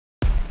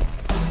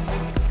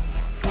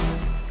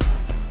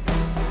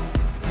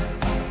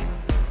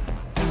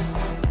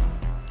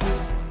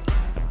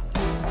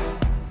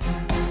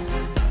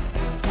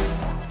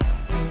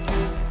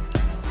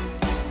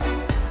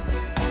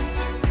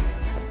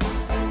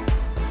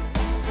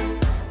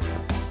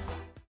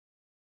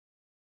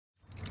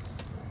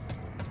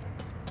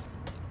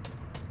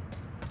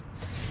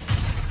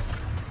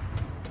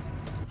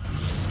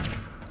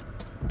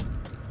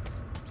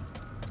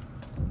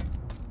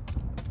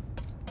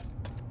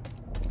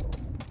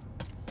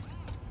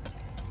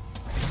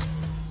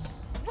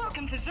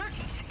Welcome to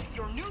Zerky's,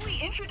 your newly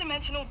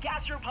interdimensional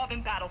gastropub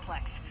and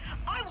battleplex.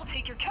 I will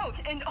take your coat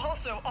and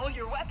also all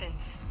your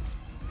weapons.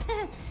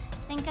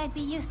 Think I'd be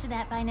used to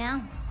that by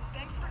now.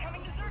 Thanks for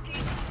coming to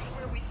Zerky's,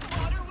 where we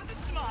slaughter with a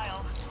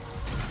smile.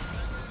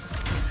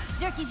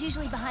 Zerky's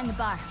usually behind the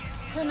bar.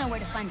 He'll know where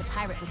to find the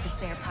pirate with the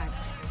spare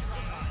parts.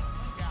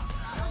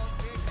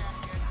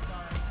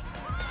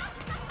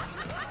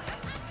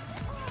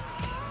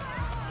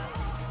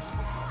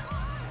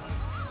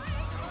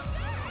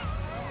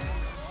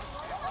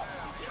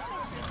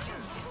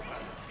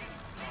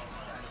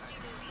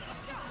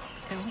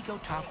 Can we go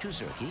talk to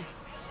Zerky?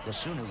 The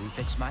sooner we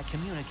fix my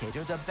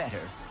communicator, the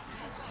better.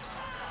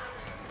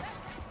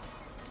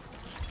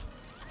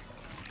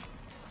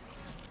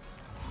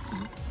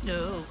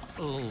 No.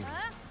 Oh.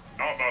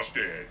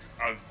 Namaste,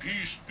 and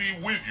peace be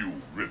with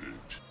you,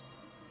 Rivet.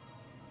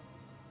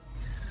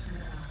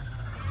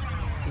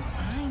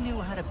 If I knew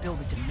how to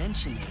build a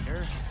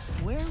dimensionator,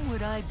 where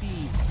would I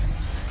be?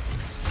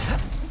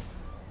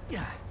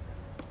 Yeah.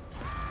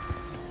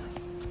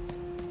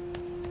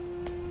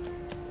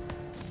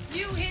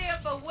 You here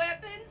for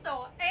weapons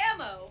or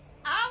ammo?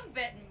 I'm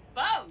betting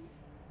both.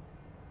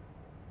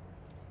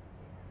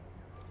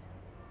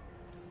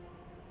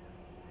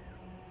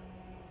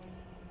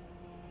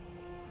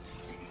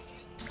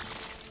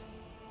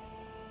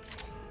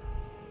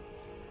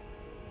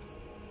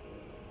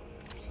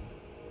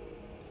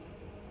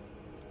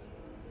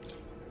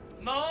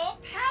 More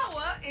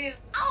power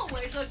is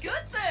always a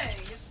good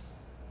thing.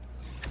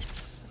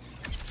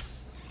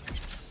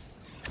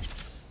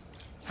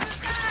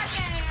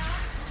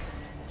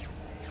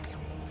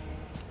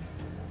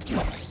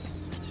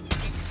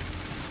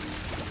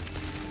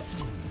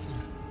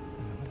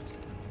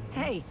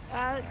 Hey,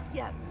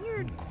 yeah,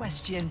 weird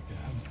question.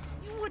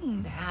 You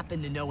wouldn't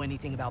happen to know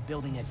anything about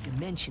building a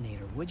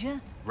dimensionator, would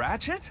you?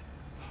 Ratchet?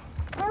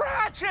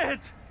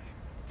 Ratchet!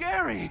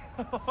 Gary!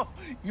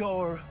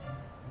 Your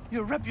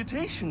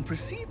reputation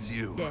precedes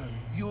you.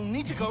 You'll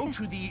need to go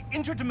to the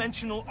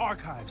interdimensional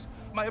archives.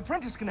 My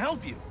apprentice can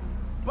help you.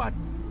 But,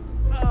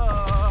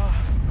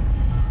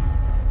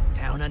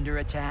 Town under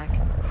attack?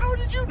 how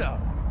did you know?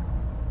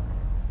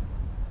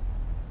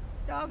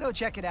 I'll go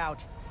check it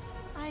out.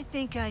 I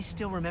think I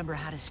still remember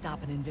how to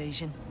stop an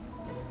invasion.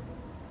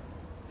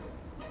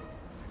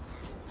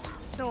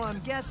 So I'm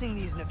guessing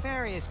these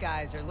nefarious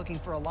guys are looking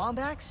for a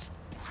Lombax?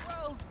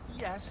 Well,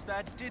 yes,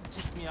 that did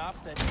tick me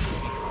off that you'd be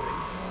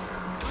coming.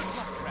 Good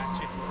luck,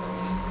 Ratchet.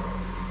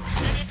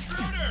 An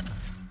intruder!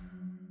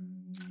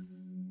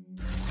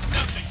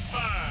 Nothing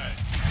fine!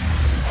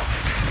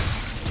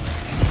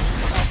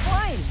 A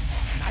flying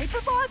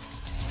sniper bot?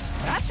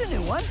 That's a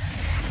new one.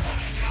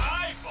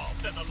 My fault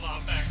that the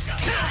Lombax got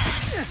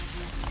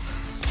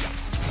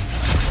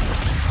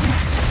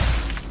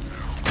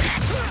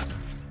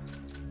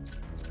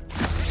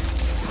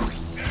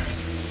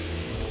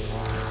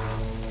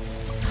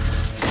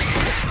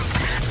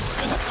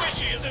The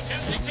squishy is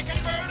attempting to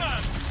convert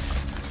us!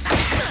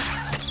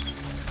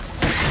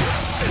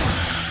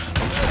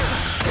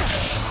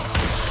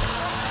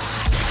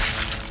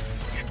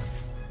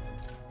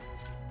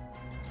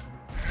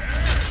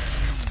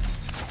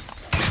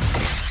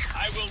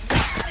 I will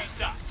not be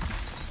stopped.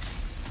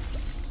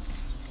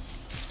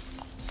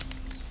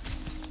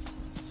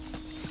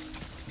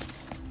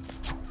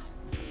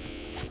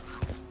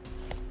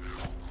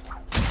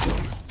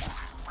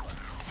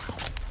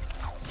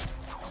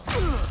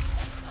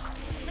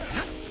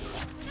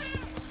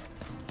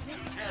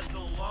 Has the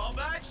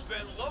Lombax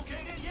been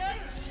located yet?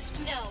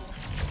 No.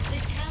 The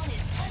town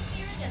is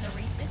emptier than the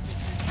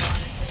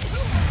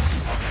resistance.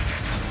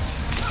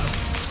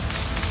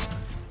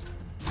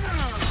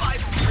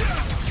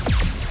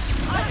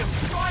 I am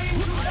trying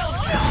to help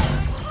you!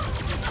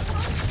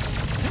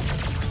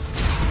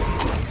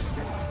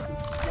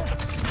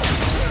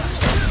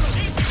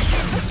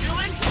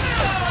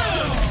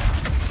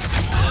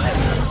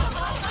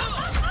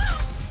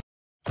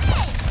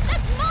 Hey!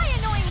 That's my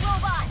annoying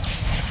robot!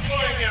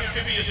 Deploying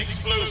amphibious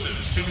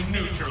explosives to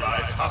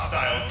neutralize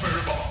hostile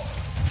furball.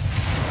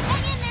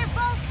 Hang in there,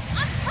 Bolts!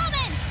 I'm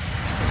coming!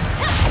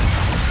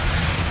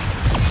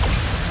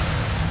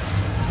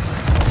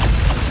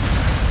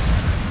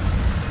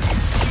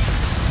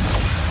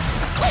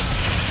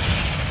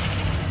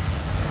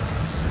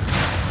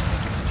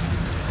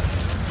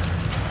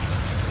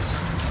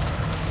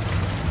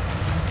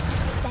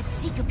 That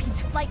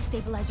Seekopede's flight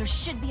stabilizer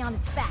should be on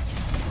its back.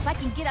 If I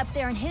can get up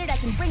there and hit it, I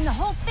can bring the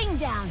whole thing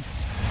down.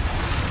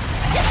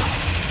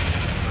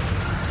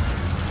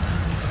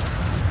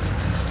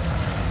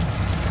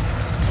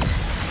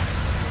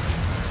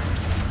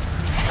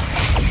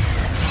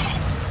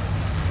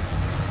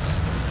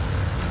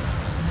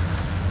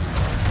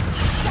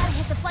 Gotta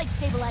hit the flight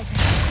stabilizer.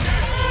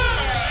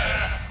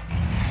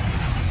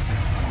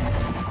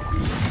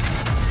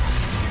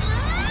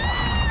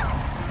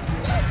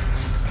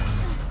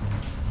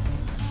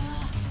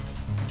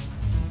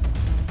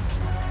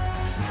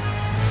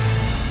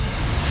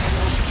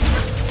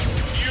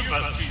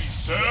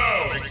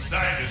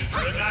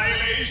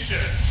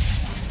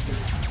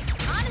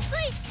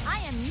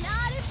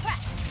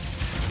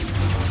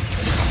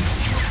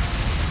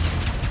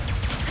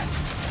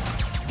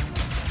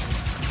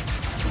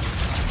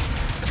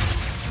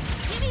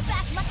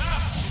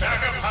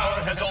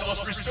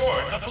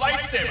 restored the flight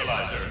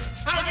stabilizer.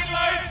 How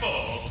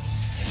delightful!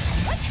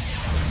 What?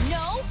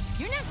 No,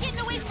 you're not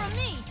getting away from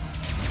me.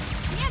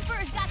 The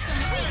Emperor's got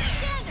some weak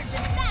standards,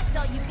 and that's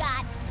all you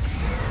got.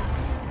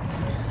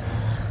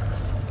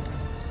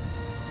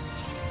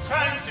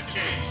 Time to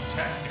change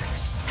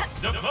tactics.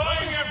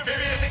 Deploying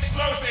amphibious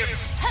explosives!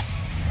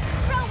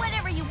 Throw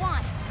whatever you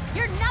want.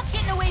 You're not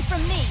getting away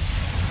from me.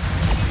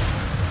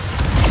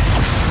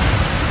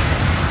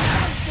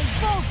 I say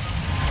bolts.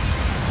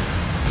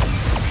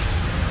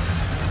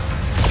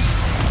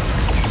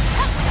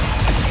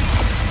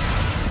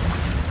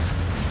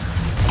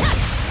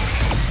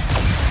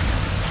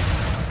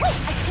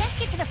 I can't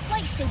get to the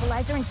flight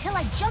stabilizer until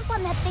I jump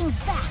on that thing's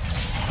back.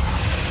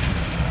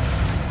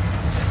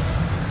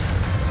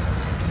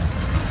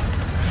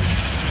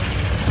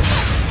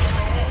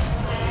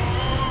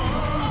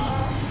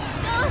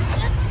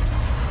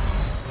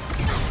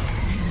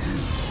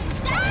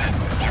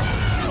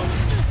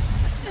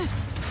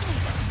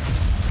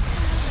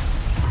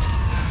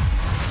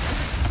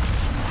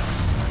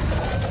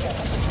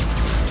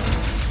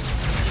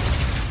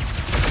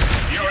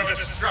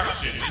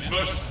 Destruction is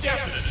most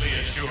definitely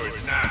assured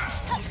now.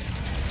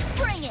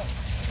 Bring it!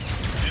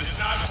 It is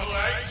not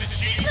polite to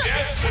cheat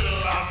death, little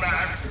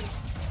Lombax.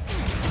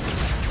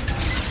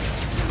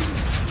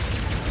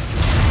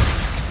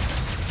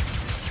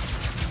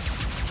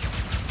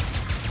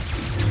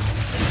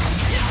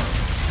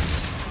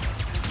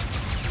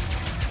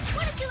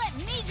 Why don't you let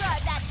me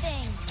drive that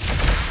thing?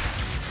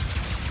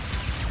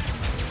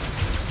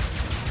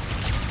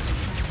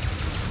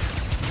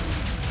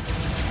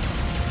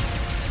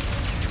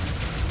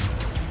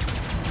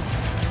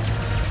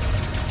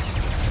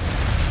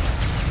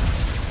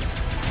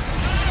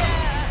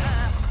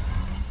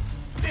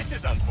 This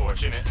is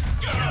unfortunate.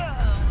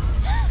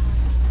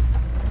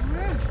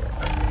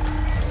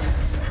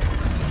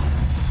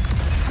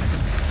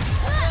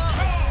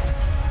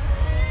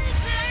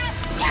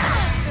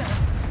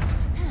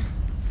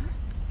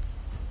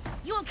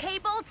 You okay,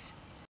 Bolts?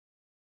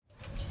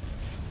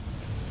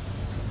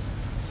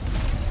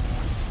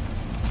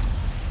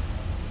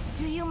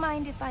 Do you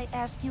mind if I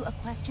ask you a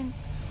question?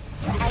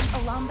 As a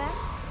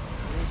Lombax?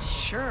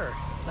 Sure,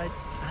 but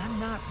I'm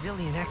not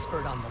really an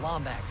expert on the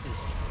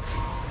Lombaxes.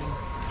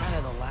 I'm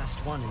kind of the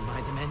last one in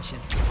my dimension.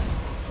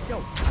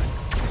 Yo,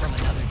 from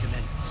another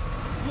dimension.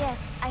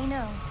 Yes, I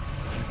know.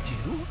 You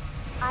do?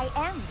 I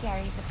am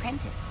Gary's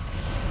apprentice.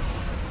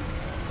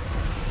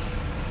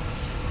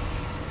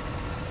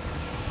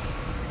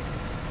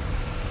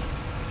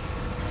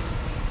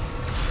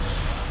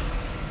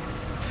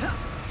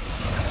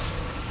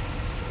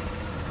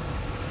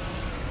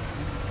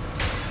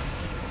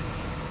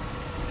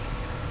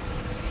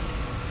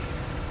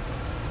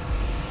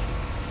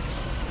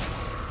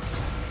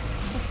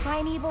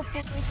 Primeval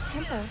figures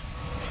temper.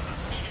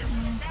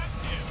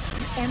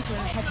 The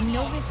Emperor has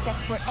no respect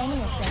for any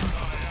of them.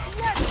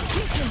 Let's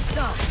teach him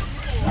some!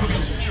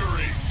 His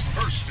fury,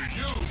 first to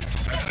you,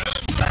 and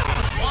then to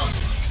us.